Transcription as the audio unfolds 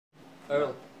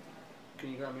Earl,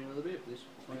 can you grab me another beer, please?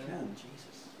 I can,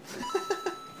 Jesus.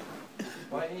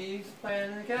 Why are you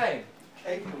playing the game?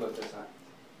 Capable of this act.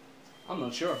 I'm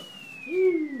not sure.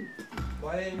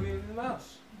 Why are you moving the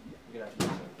mouse? You're gonna have to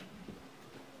do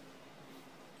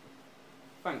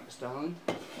Thanks, darling.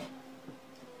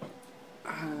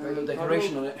 Random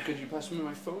decoration on it. Could you pass me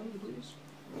my phone, please?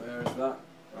 Where is that?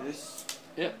 This?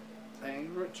 Yep. Thank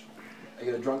you, Rich. Are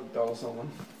you gonna drunk dial someone?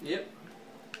 Yep.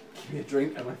 Give me a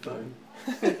drink and my phone.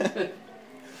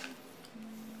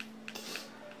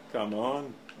 Come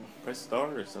on, press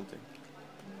start or something.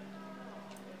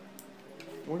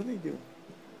 What do they do?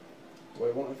 Do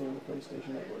I want anything on the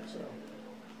PlayStation Network, so?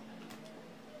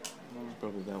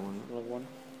 Probably that one. Another one.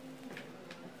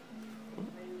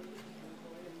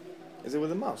 Is it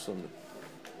with a mouse on it?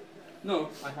 No,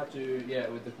 I have to, yeah,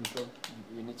 with the control.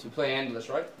 You need To play endless,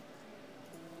 right?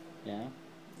 Yeah.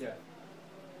 Yeah.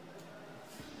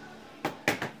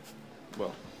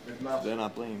 Well, With the mouse. they're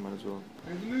not playing, might as well.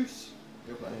 With the moose.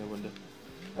 You're Yeah, playing. I wonder.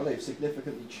 Oh, they've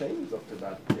significantly changed after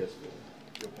that PS4.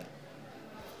 Your pen.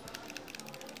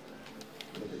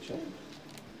 What have they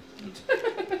changed?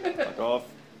 Fuck off.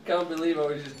 Can't believe I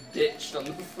was just ditched on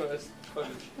the first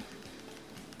footage.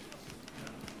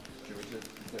 Should we just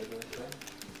play this game?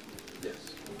 Yes.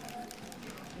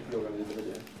 If you're going to do the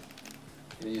video.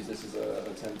 You're going to use this as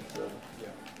an attempt to...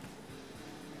 Yeah.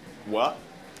 What?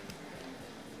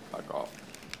 Fuck off.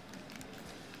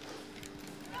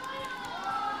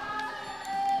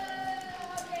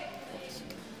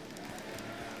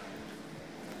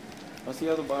 What's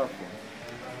the other bar for?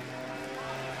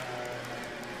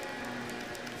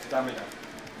 Stamina.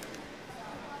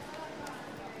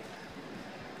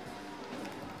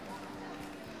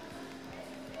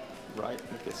 Right,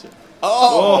 I guess it.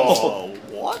 Oh!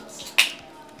 What?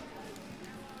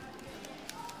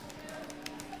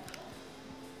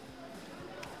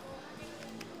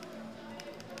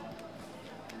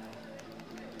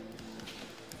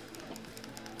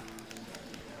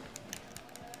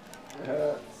 It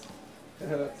hurts. It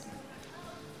hurts.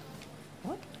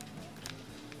 What?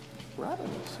 Grab it.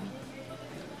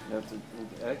 You have to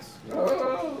move the X.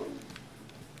 Oh!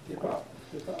 Keep up.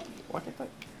 Keep up. Why can't I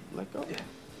let go? Yeah.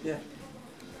 Yeah.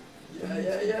 Yeah,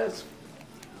 yeah, yes.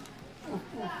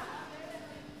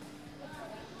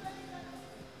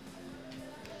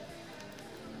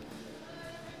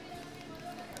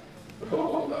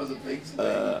 Oh, that was a big swing.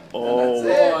 Oh. And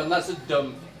that's it. Oh, and that's a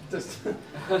dump. Just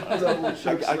double I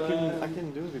shook can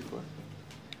slam. do it before.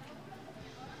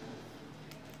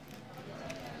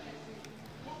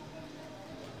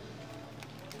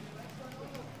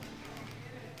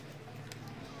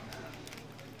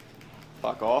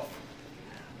 Fuck off.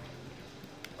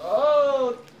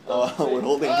 Oh! Oh, we're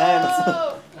holding Oh! hands.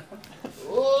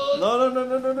 Oh! No, no, no,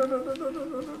 no, no, no, no, no, no, no, no,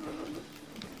 no, no, no.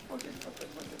 Okay, okay,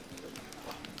 okay.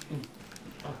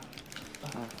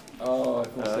 Oh, I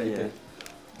feel sleepy. Yeah.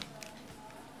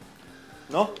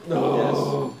 No? No.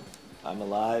 Yes. I'm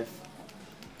alive.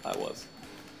 I was.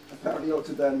 Apparently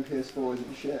Octodad PS4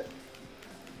 isn't shit.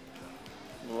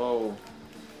 Whoa.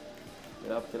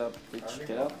 Get up, bitch,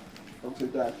 get up.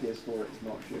 Octodad PS4 is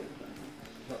not shit.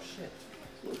 Not shit.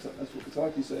 That's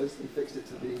what Kotaku says. They fixed it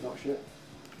to be not shit.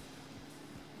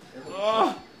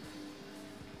 Ah!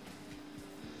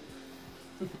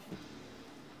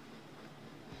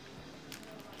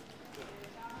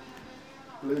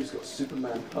 Blue's got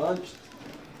Superman punched.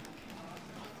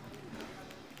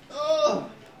 Oh!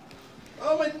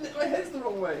 Oh, my head's the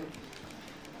wrong way.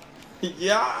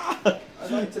 Yeah! I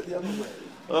liked it the other way.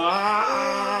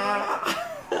 Ah!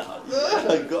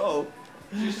 Go.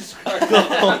 Jesus Christ.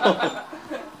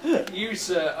 You,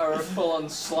 sir, are a full-on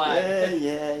slag.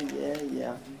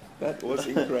 Yeah. That was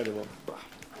incredible.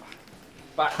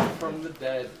 Back from the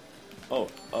dead. Oh,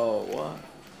 what?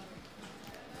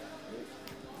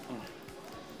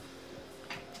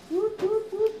 Whoop,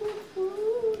 whoop, whoop, whoop,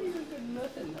 whoop. You did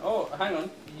nothing. Oh, hang on.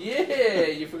 Yeah,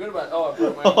 you forgot about. Oh, I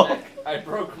broke my own neck. I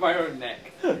broke my own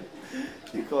neck.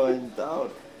 You're going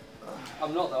down.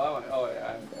 I'm not though, am I? Oh,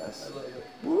 yeah, I'm. Yes. A little bit.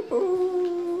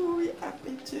 Woohoo! Yeah,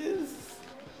 bitches.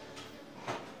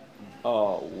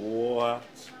 Oh,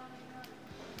 what?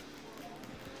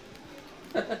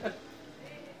 I'm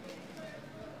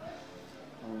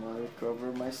gonna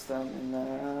recover my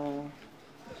stamina.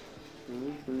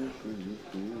 Yeah.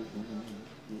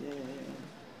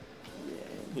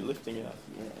 You're lifting it up.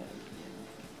 Yeah.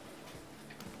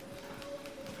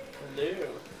 Hello.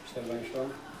 Still going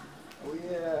strong. Oh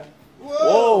yeah.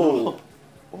 Whoa!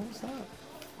 What was that?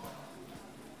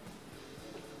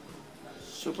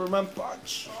 Superman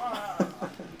punch!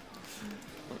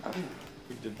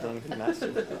 We did drunken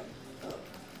master.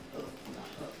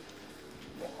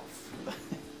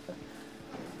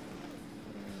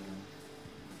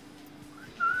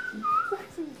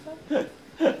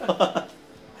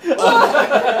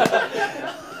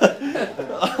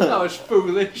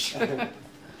 foolish. It'd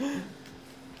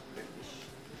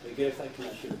be good if that can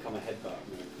actually become a headbutt.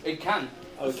 It can.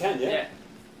 Oh, it can, yeah?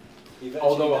 Yeah.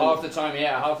 Although half the time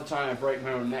I break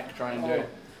my own neck trying to do it.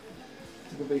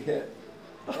 Took a big hit.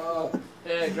 Oh.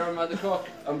 Yeah, grab him by the cock.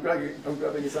 I'm grabbing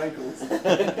his ankles.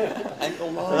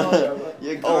 Ankle lock.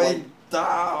 You're going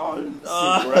down.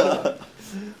 Oh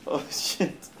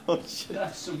shit. Oh shit.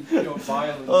 That's some pure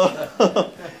violence.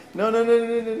 No.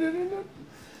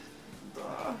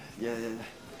 Yeah. In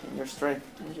your straight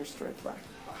back.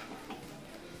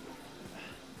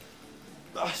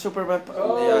 Superman.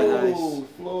 Oh, Yeah, nice.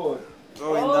 floored.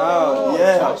 Going down.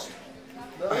 Yeah.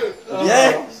 No.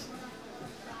 Yes.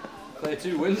 Player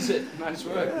 2 wins it. Nice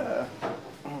work. Yeah.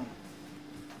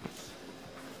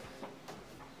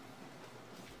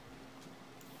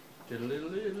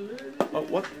 Oh,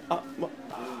 what? What?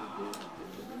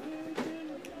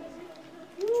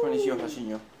 Which one is your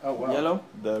Hashinyo? Oh wow. Yellow?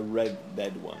 The red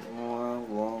dead one.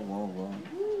 Whoa.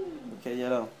 Okay,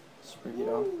 yellow. Just bring it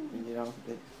on a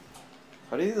bit.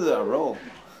 How do you do that roll?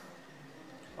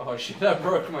 Oh shit, I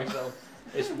broke myself.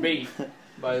 It's B,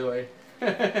 by the way.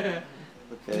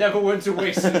 Okay. Never want to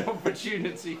waste an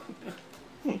opportunity.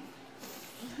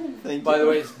 Thank By you. the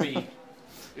way, it's B.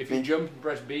 If you jump and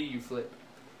press B, you flip.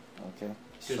 Okay.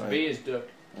 Because B is duck.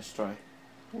 Let's try.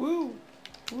 Woo!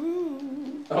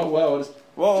 Oh wow, I just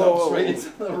jumped straight into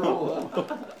the roller.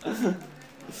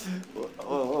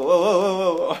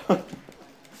 Whoa.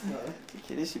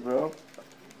 Take it easy, bro.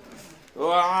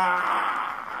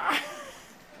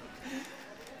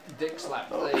 Dick slap.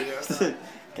 There you go.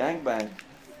 Gangbang.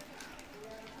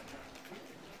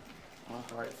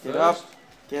 Right,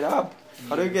 Get up.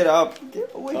 How do you get up?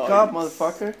 Wake up,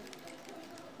 motherfucker.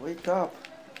 Wake up,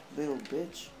 little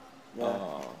bitch.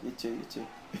 Yeah, you too.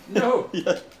 No!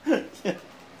 Yeah.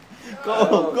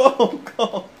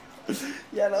 Go.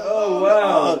 Yeah, no. Oh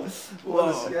wow. Whoa. What a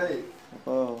escape.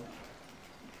 Oh.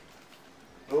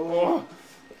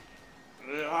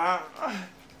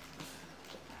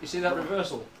 You see that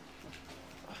reversal?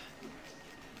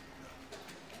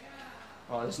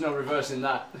 Oh, there's no reversing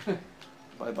that.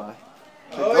 Bye bye.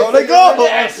 Oh, let go!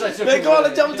 Yes, I took Let it go!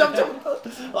 away. Jump!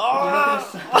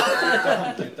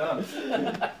 You're done.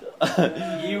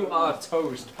 You are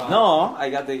toast, pal. No, I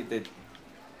got the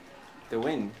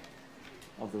win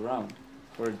of the round.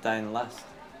 We're dying last.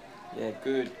 Yeah,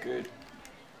 good.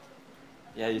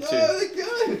 Yeah, you too. No, they're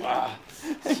good.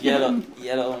 Yellow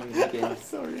on the game.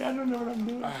 Sorry, I don't know what I'm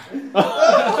doing.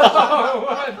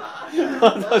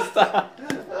 What was that?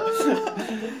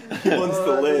 He wants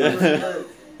to live.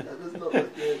 That does not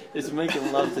look good. It's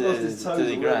making love to Lost his toes the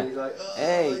already. ground. He's like, oh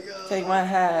Hey, my God. take my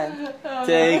hand.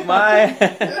 Take my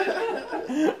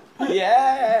hand.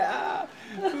 Yeah.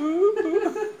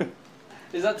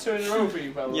 Is that 2 in a row for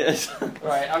you, Pablo? Yes.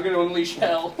 Right, I'm going to unleash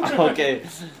hell. Okay.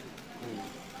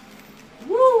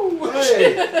 Woo!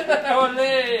 Hey.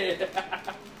 Olé!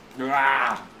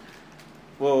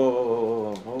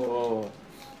 Whoa.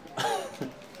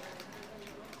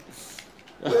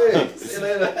 Wait, see you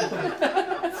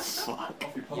later. Fuck.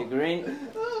 You green?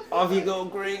 Off you go,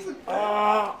 green.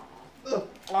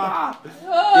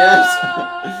 Yes.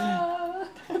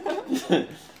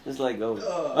 Just let go.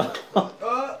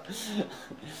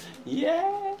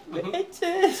 Yeah,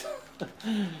 bitches.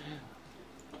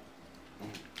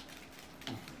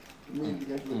 Immediately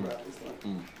go for the grab this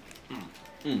time.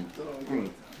 Mm.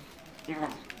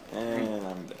 Oh, And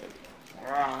I'm dead.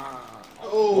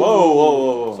 oh.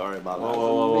 Whoa. Sorry about Whoa, that.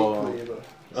 whoa. Uniquely,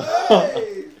 but-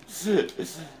 Hey!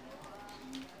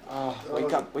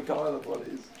 Wake up. Pile of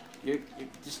bodies. You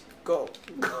just go.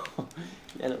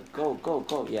 Yeah,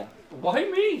 go. Yeah. Why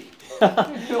me?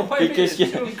 Why me? Because There's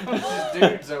you- 2 unconscious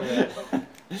dudes over there.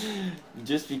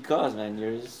 Just because, man,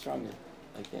 you're just stronger.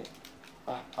 Okay.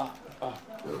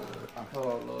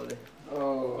 Oh, lordy.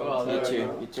 Oh, there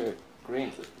we You too.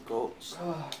 Green. Go.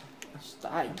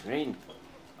 Stay green.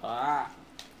 Bye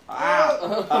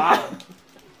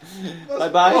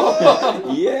bye.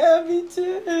 Yeah, me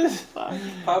too.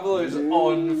 Pablo is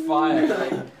on fire.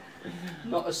 Like,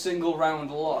 not a single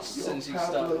round lost since he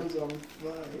started. Pablo's on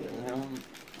fire.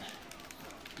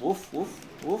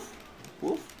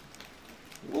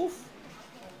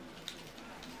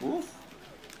 Woof.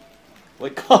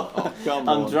 Wake up. Oh, come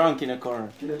I'm on. drunk in a corner.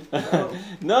 Oh.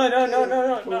 No.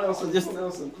 Paul Nelson, Just Paul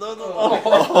Nelson. no.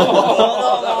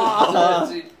 Oh, that was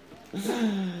dirty.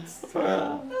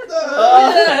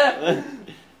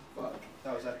 Fuck,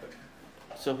 that was epic.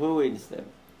 So who wins then?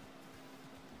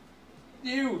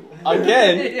 You!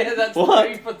 Again? Yeah, that's What?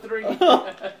 3 for 3.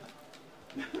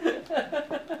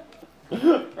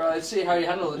 Right, let's see how you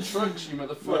handle the trucks, you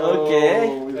motherfucker.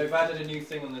 Okay. They've added a new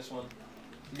thing on this one.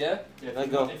 Yeah? Yeah,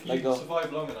 Let go, if let you go.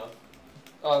 survive long enough.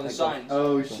 Oh, the Let go. signs.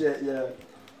 Oh shit, yeah.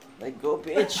 Let go,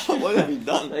 bitch. What have you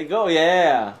done? Let go,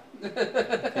 yeah.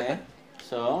 Okay.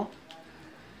 So,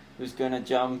 who's gonna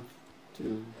jump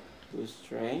to who's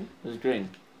train? Who's green?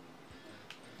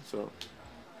 So,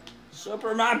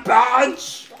 Superman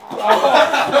punch!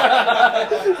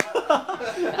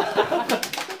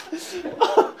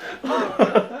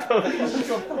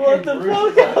 What the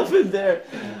fuck happened there?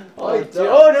 Oh, damn.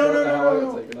 oh no, Don't no, know how I no,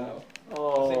 got no. taken out.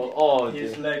 Oh,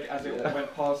 His dear. leg as it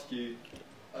went past you.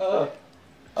 oh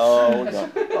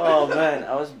god. Oh man,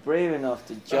 I was brave enough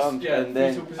to jump yeah, and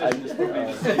then fetal position is probably I,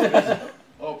 the safest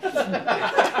option.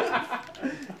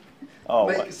 Oh,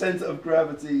 Make what? centre of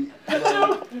gravity.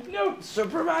 No, no.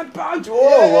 Superman punch! Whoa,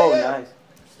 whoa, nice.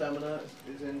 Stamina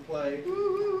is in play.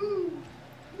 Woo!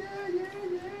 Yeah, yeah,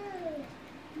 yeah.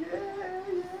 Yeah,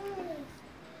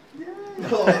 yeah.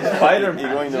 Yeah. Spider-Man.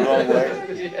 You're going the wrong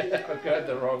way. Yeah, I'm going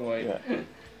the wrong way. Yeah.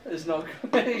 It's not.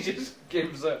 He just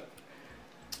gives up.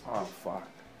 Oh fuck.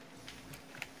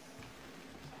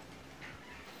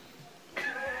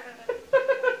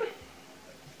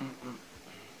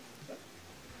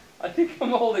 I think I'm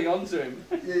holding on to him.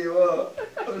 Yeah, you are.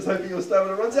 I was hoping your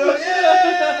stamina runs out.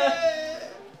 Yeah!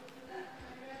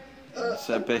 It's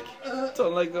epic.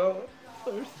 Don't let go.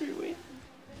 There's 3 wins.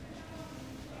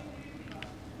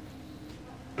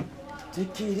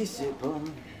 Take it easy,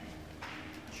 boom.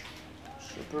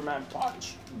 Superman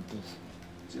punch.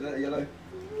 See that yellow?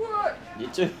 What? You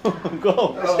too.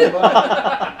 Go. Oh,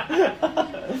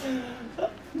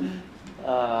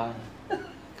 man.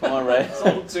 Come on, Ray. It's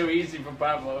all too easy for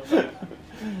Pablo.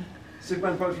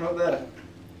 Superman punch right there.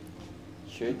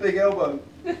 Shoot. Big elbow.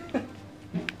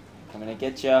 I'm gonna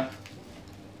get ya.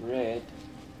 Red.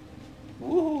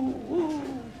 Woo, woo.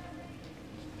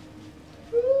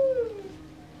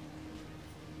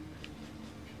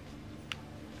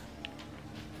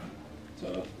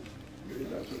 So, really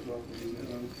that's what's wrong with using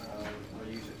it on.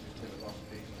 I'll use it to take the last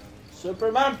piece.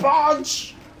 Superman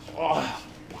punch. Oh.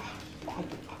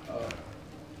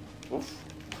 Oof.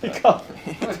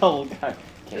 Double KO.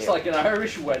 It's like an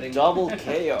Irish wedding. Double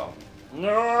KO.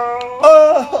 No.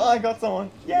 Oh, I got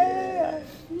someone. Yeah.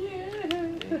 Yeah.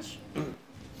 Bitch.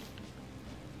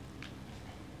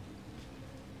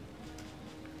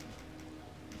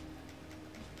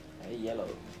 Hey, yellow.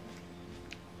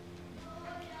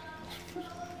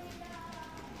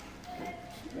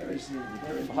 Very smooth,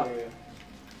 very Fuck. Gloria.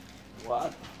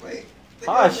 What? Wait. they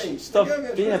Hush! got me. Stop They got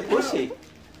me. being a They got me. pussy.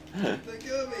 They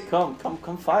got me.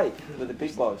 Come fight with the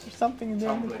big boys. There's something in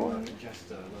there in the Tumbling corner. like a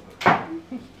jester, I love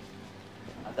it.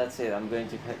 That's it. I'm going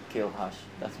to kill Hush.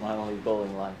 That's my only goal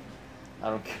in life. I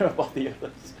don't care about the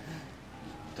others.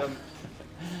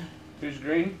 Who's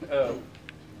green? Oh.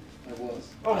 I was.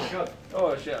 Oh my god.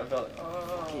 Oh shit, I felt it.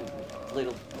 Oh,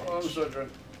 Little oh I'm so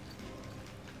drunk.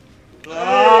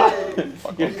 Ah!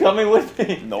 Fuck You're off. coming with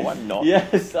me. No, I'm not.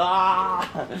 Yes.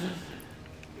 Ah!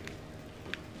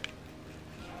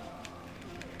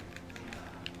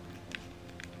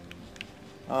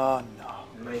 Oh no.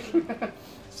 Amazing.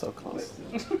 So close.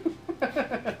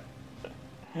 Hang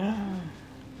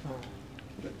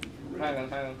on,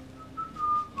 hang on.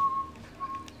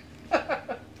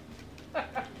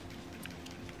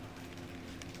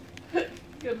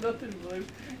 You got nothing, Blue.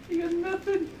 You got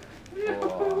nothing.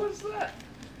 Oh. What's that?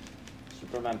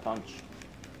 Superman punch.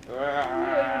 No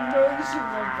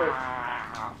Superman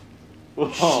punch.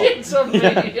 Whoa. Shit on me.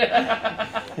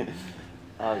 That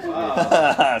was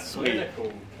Wow. Sweet.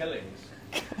 Clinical killings.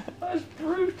 That's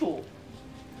brutal.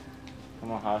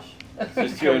 Come on, Hush. It's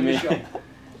just you and me.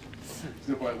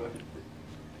 Still quite low.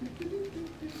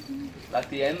 La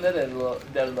tienda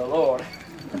del dolor.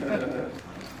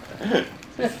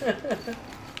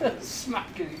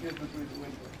 Smacking it through the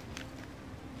window.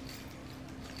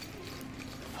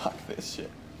 Fuck this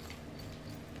shit.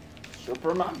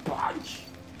 Superman punch.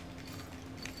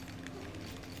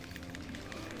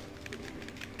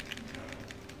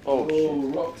 Oh,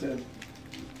 shit. Rocked him.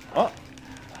 Oh.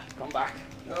 Come back.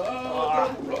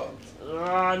 Oh, double rocked.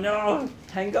 Oh, no.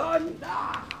 Hang on.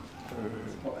 Ah.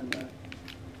 It's hot in there.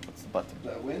 What's the button? Is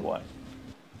that a win? What?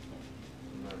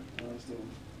 No, I'm still.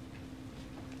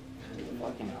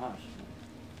 Fucking Hush.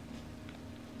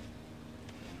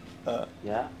 Uh,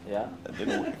 Yeah, yeah. that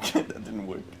didn't work. That didn't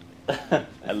work.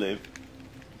 I live.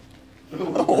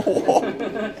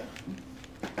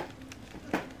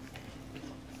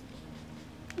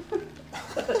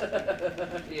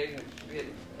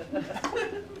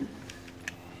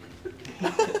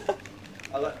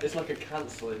 It's like a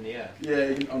cancel in the air. Yeah,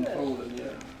 you can unfold it,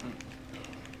 yeah.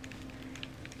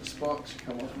 The sparks should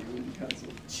come off you when you cancel.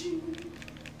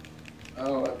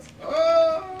 Oh, that's.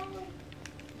 Oh!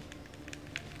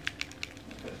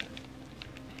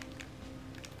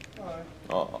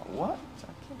 Oh, what? I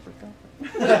can't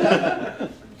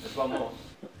There's one more.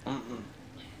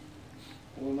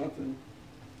 Or nothing.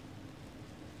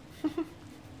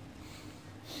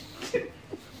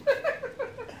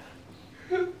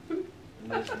 And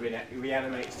this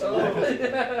reanimates to Oh.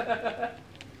 life.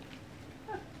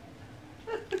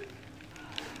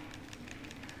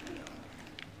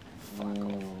 Fuck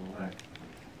off. Right.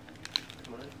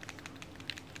 Come on.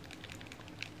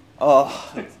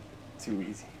 Oh, too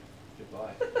easy.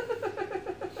 Goodbye.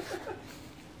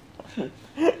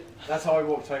 That's how I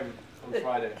walked home on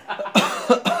Friday.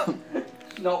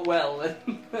 Not well then.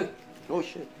 Oh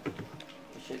shit. Oh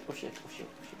shit, oh shit, oh shit,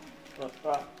 oh shit.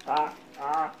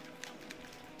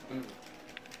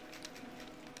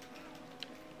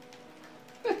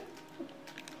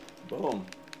 Boom.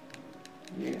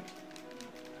 Yeah.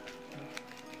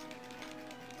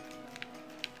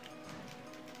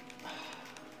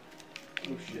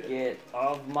 Oh shit. Get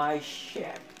off my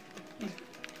ship.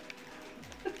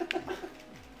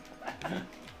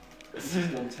 This has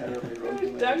gone terribly wrong. for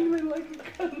me. Dangling like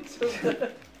a cunt over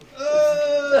there.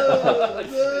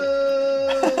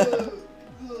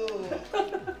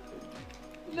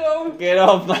 No! Get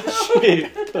off my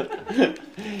ship.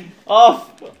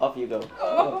 Off. Off you go.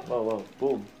 Oh. Whoa, whoa,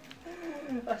 boom.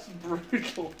 That's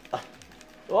brutal.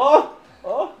 Oh,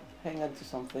 oh. Hang on to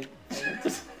something. Hang on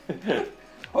to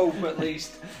Hope at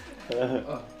least.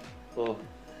 oh.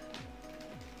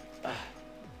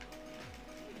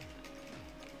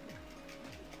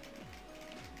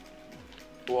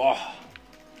 Whoa.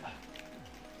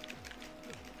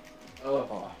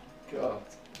 Oh, God.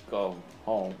 Go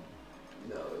home.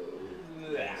 No.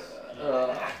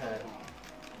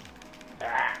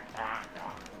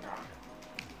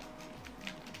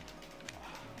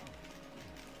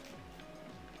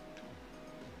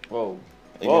 Whoa.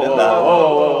 You're Whoa, gonna whoa, die.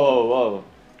 whoa, whoa,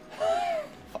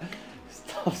 whoa.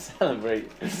 Stop celebrating.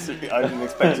 I didn't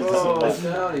expect you to Oh, survive.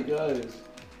 down he goes.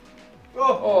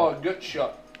 Oh, gut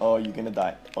shot. Oh, you're gonna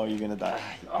die. Oh, you're gonna die.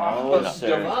 Oh, No, that's sir.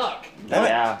 dumb. Fuck! Damn it.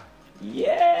 Yeah.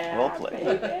 Yeah. Well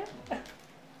played. baby.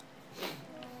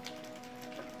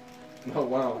 Oh,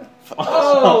 wow.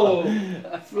 Oh!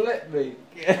 Flip me.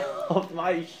 Get off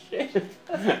my ship.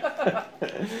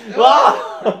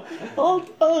 Wow. Hold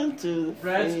on to the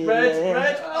feeling.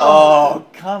 Oh,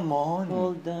 come on.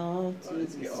 Hold on to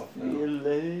Let's get this off now.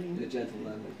 feeling. You're a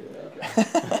gentleman.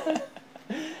 Okay.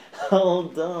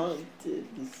 Hold on to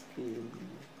this feeling.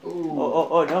 Ooh.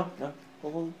 Oh, no.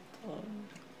 Hold on.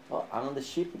 Oh, I'm on the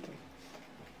ship again.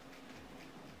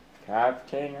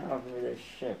 Captain of the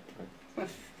ship.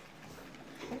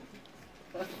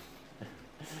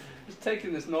 Just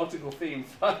taking this nautical theme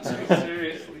far too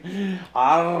seriously.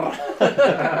 Arr.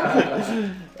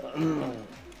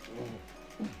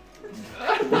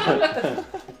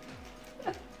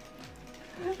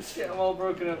 Get them all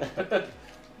broken up.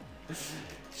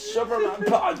 Superman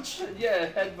punch. Yeah,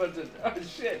 headbutted. Oh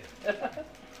shit.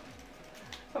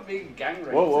 I'm being gang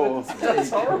raped. Whoa. That's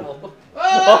horrible.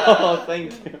 Oh,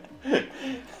 thank you.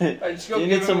 I just got Do you to need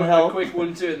give some him help? a quick 1-2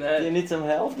 in the Do you head. need some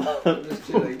help? I'm just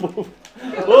chilling.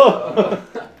 Whoa.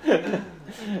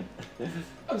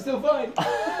 I'm still fine.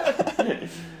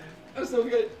 I'm still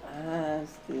good. I'm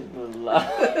still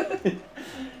alive.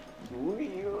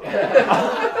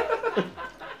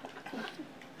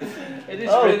 It is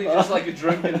Oh. really just like a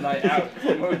drunken night out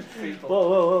for most people.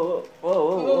 Whoa.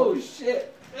 Oh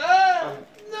shit. Ah!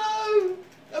 No!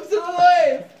 I'm still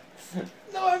alive!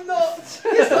 No, I'm not!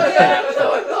 Yes, I am!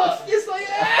 No, I'm not! Yes, I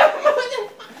am!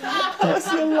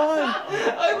 What's your line?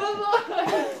 I'm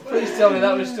alive! Please tell me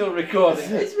that was still recording.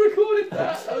 It's recorded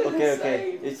that! That was Okay.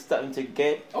 insane! It's time to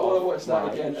get. I want to watch that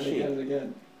my again and ship. again and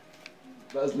again.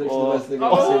 That was literally Oh. the best thing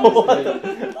I've ever seen in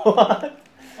this game. What?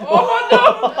 Oh no!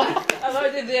 And I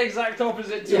did the exact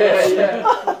opposite to Yeah, it. yeah.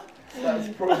 That's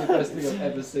probably the best thing I've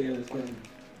ever seen in this game.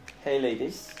 Hey,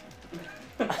 ladies.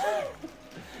 I'm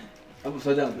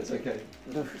upside down, but it's okay.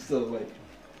 I'm still awake.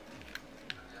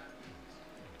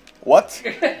 What?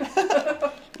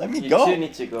 Let me You go. two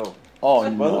need to go. Oh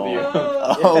Both no. of you.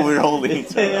 Oh, we're holding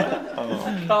each other. Oh.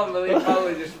 I can't believe how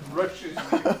it just rushes me.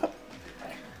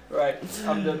 Right,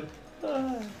 I'm done.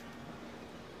 Oh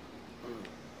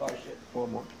shit.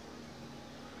 One more.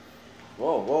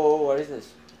 Whoa, what is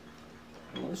this?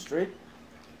 On the street?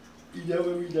 You know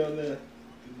where we down there?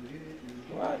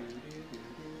 What?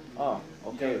 Oh,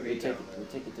 okay, we take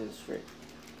it to the street.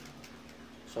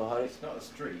 So how is... It's not a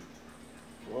street.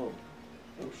 Whoa.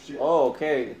 Oh shit. Oh,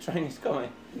 okay, the train is coming.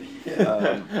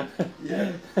 Yeah.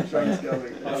 Yeah. Train's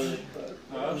going.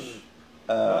 Hush.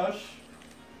 Uh,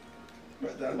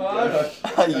 Back down Hush.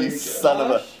 you go. you son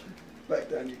of a. Back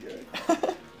down you go.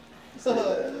 Stay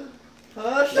there.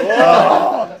 Hush!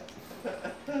 Oh.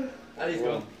 And he's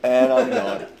gone. And I'm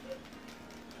gone.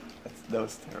 That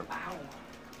was terrible.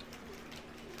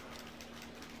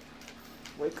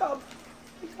 Wake up.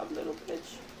 Wake up, little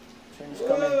bitch. Train's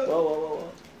coming. Whoa, whoa, whoa, whoa.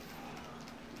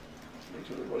 Make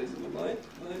sure everybody's in the line.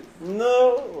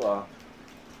 No!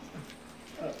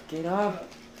 Get up.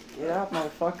 Get up,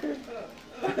 motherfucker.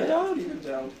 Get up. Keep him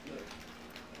down.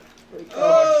 Wake up.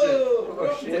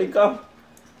 Oh, shit. Wake up.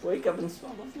 Wake up and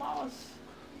smell the flowers.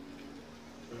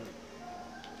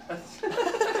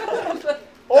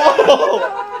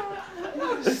 Oh!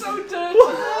 So dirty.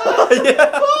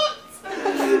 Yeah. What?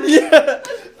 Yeah.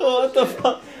 Oh, what the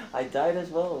fuck? I died as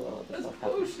well. What the That's fuck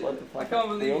happened? bullshit. What the fuck I can't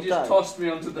happened? We believe all you just died. tossed me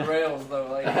onto the rails though,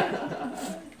 like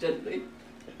gently.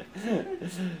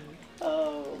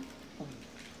 Oh.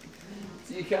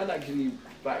 So you can actually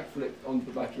backflip onto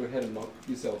the back of your head and knock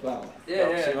yourself out. Yeah,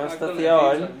 yeah. Si I've basta done it a few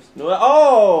yun. times. No,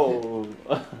 oh!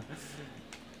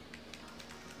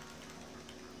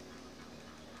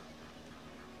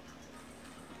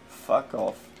 Fuck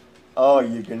off. Oh,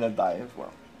 you're gonna die as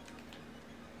well.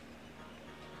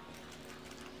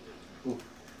 Oh!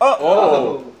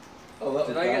 Oh! Oh, that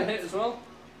Did was I get bad. hit as well?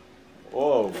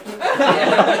 Whoa.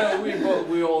 Yeah,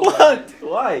 we all What?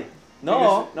 Why?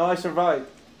 No, no, I survived.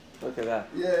 Look at that.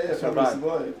 Yeah, yeah, Survived.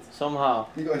 probably survived. Somehow.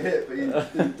 He got hit, but he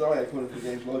didn't die according to the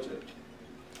game's logic.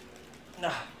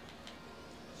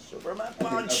 Superman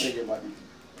I think it might be.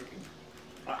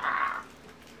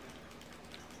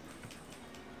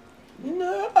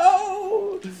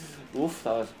 No! Oof,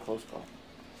 that was a close call.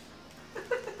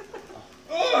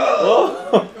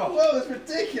 Oh! Well, it's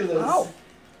ridiculous! Ow!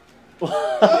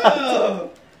 Oh!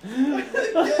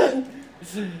 Again!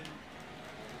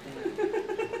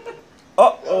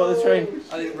 Oh! Oh, the train.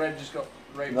 I think Red just got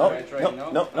raped No, by a train, no,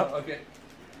 no? no, no. Oh, okay.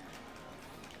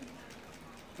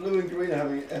 Blue and green are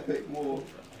having an epic war.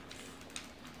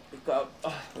 Wake up.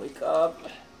 Wake up.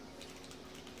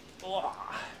 Oh,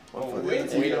 What we for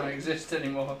the- don't exist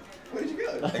anymore. Where'd you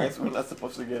go? I guess we're not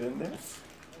supposed to get in there.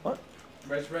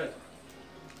 Red's red.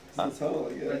 It's the tunnel,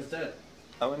 I guess. Red's dead.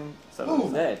 I wouldn't. Ooh.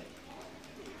 He's dead.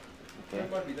 Okay.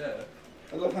 Red might be there.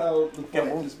 I love how the Yeah,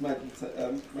 fight well- just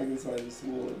magnetizes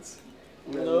towards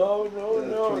where No, the no,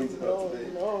 no, train's about to be.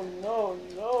 no, no,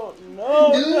 no, no,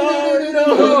 No, no,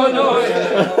 No, no.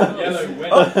 Yellow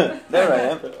wet. There I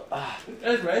am.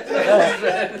 There's red.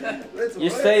 Red's You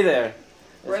alright. stay there.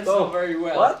 Let's Red's go. not very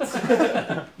well.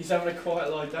 What? He's having a quiet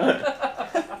lie down.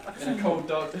 In a cold,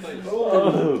 dark place.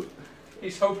 Oh.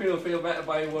 He's hoping he'll feel better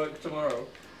by work tomorrow.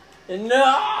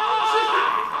 No!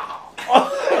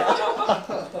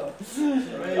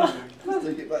 Amazing. Let's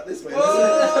take it back this way.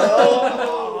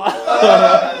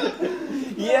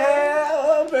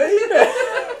 Yeah, baby!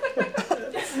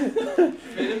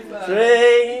 Feeling bad.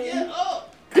 Train! Get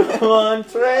up! Come on,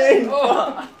 train!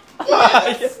 Oh,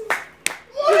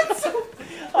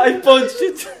 I punched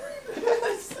it!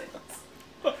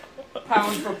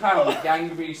 pound for pound,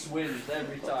 Gang Beast wins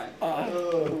every time.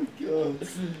 Oh, God.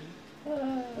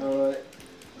 Alright.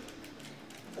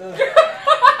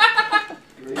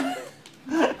 Green.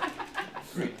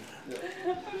 Green.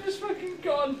 I'm just fucking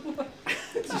gone.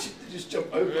 Did you just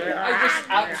jump over it? I just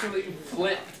absolutely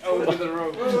flipped over the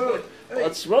rope.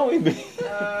 What's wrong with me?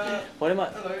 What am I?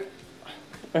 Hello.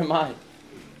 Where am I?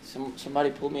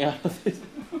 Somebody pull me out of this.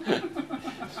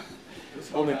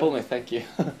 Pull me, thank you.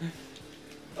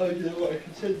 Oh, you know what I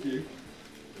can send you?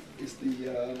 Is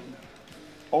the,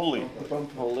 Holy. a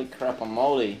bumper. Holy crap, I'm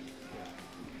molly.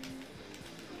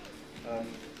 When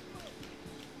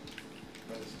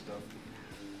this is done.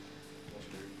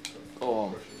 Go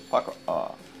on, Fuck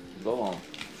off. go on.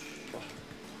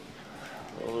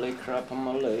 Holy crap, I'm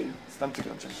molly. It's time to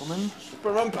go, gentlemen.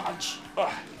 Superman punch!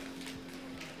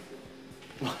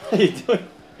 What are you doing?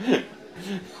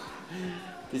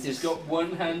 This He's is got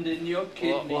one hand in your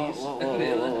kidneys. whoa, and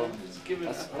the other whoa. hand is giving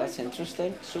that's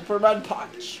interesting. Superman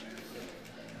punch!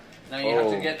 Now you have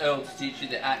to Oh. get Earl to teach you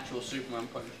the actual Superman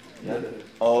punch. Yeah.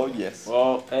 Oh, yes.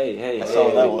 Whoa, hey. I saw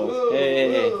that one. Whoa,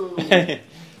 Hey.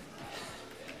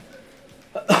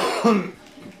 whoa.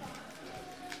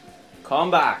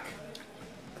 Come back.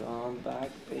 Come back,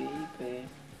 baby.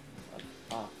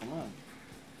 Oh, come on.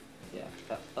 Yeah.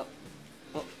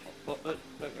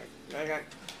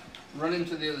 Run him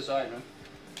to the other side, man.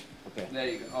 Okay. There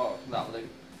you go. Oh, that'll do.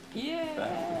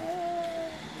 Yeah.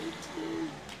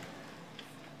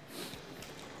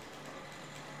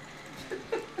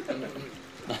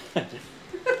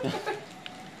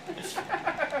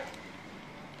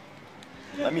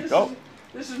 Let me go.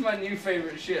 This is my new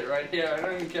favorite shit right here. I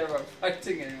don't even care about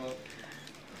fighting anymore.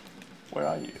 Where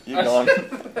are you? You're gone.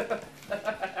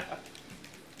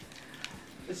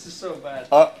 This is so bad.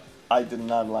 Oh, I did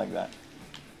not like that.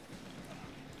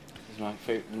 This is my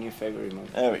new favorite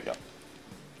emote. There we go.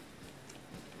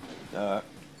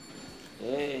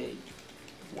 Hey.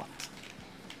 What?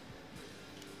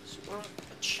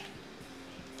 Scratch.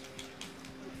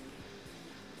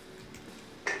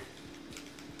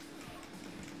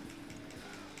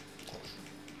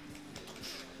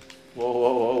 Whoa,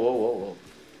 whoa, whoa, whoa, whoa, whoa.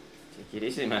 Take it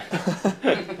easy, man.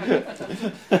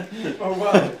 Oh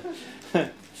wow.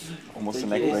 Almost a Take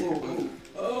neck it easy. breaker.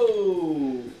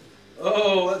 Oh.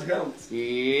 Oh, that counts.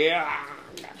 Yeah.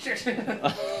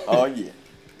 Oh yeah.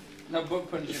 No butt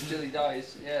punch him till he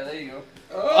dies. Yeah, there you go.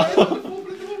 Oh, it's the full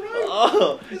blue right.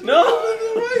 Oh, It's no! the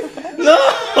full blue right. No!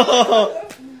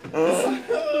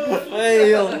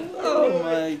 Fail! Oh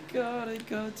my god, I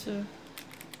gotcha.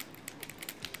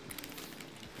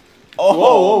 Oh,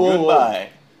 Whoa, whoa, whoa, goodbye.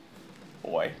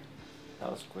 Boy.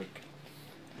 That was quick.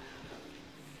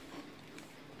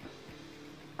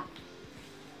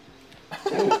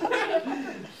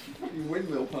 You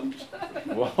windmill punch.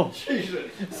 Wow.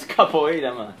 Jesus. Es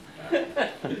capoeira, man.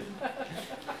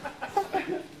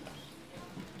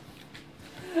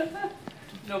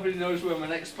 Nobody knows where my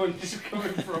next punch is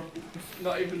coming from.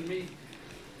 Not even me.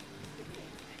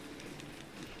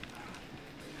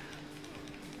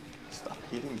 Stop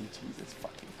hitting me, Jesus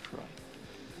fucking Christ.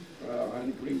 Wow,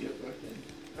 and green get back in.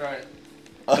 Right.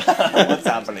 What's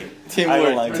happening? I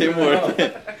don't like it. Teamwork.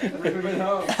 Rip him in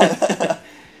half.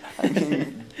 I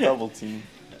mean, double team.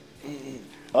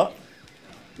 Oh,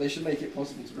 They should make it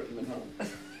possible to rip them in half.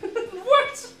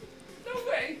 What? No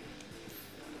way.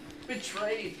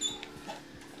 Betrayed.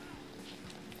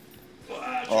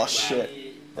 oh shit.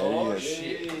 There Oh, he is.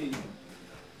 shit.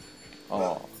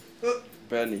 Oh.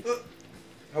 Barely.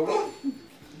 Hold on.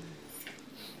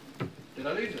 Did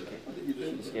I lose it? I think you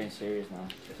did. It's getting serious now.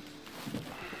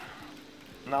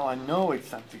 Now I know it's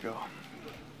time to go.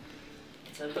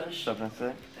 Serdecznie.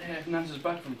 7:30. Yeah, Nan's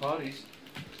back from parties.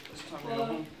 It's time to go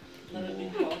home. Not a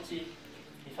big party.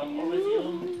 If I'm already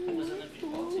home, it wasn't a big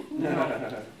party.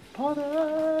 Party!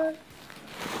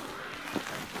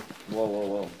 Whoa, whoa,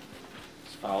 whoa.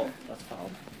 It's foul. That's foul.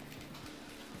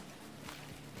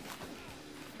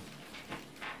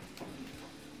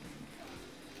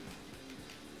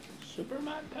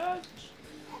 Superman punch.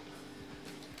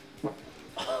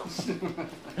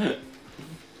 The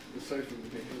social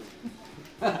media.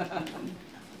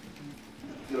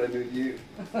 Did I move you?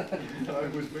 I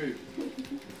was moved.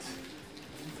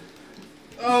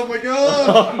 Oh my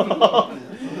god!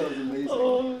 That was amazing.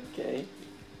 Okay.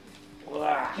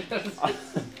 Wow.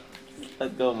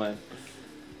 Let's go, man.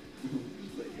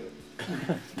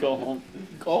 Go home.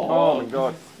 Go home. Oh my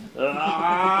god.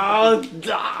 Ah,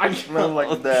 dog. Smells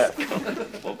like that.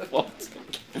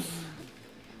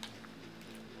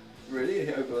 Really? It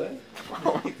hit over there?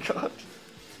 Oh my god.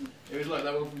 It was like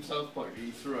that one from South Park that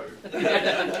you throw.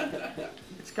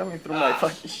 It's coming through my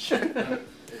fucking shirt.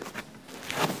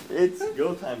 It's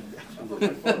go time. I thought my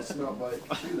fart smelled like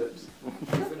tulips.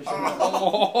 Finish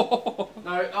Oh,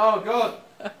 No, oh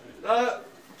god!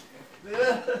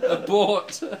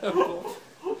 abort.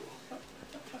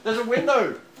 There's a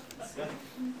window!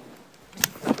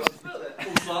 Who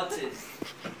farted?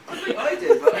 I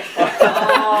did, but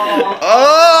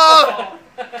Oh!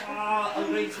 I'm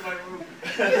going to my room. I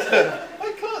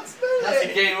can't smell That's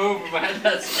it! a game over, man.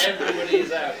 That's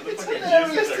everybody's out. It's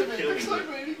hilarious to me because I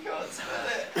really can't smell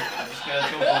it. I'm just going to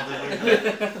jump on the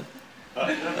window.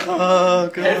 Oh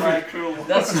god.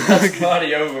 That's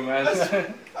party over, man. I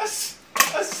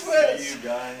swear it's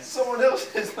guys. someone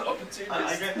else's opportunity.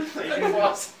 I get- I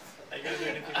was Are you going to do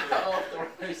anything? after I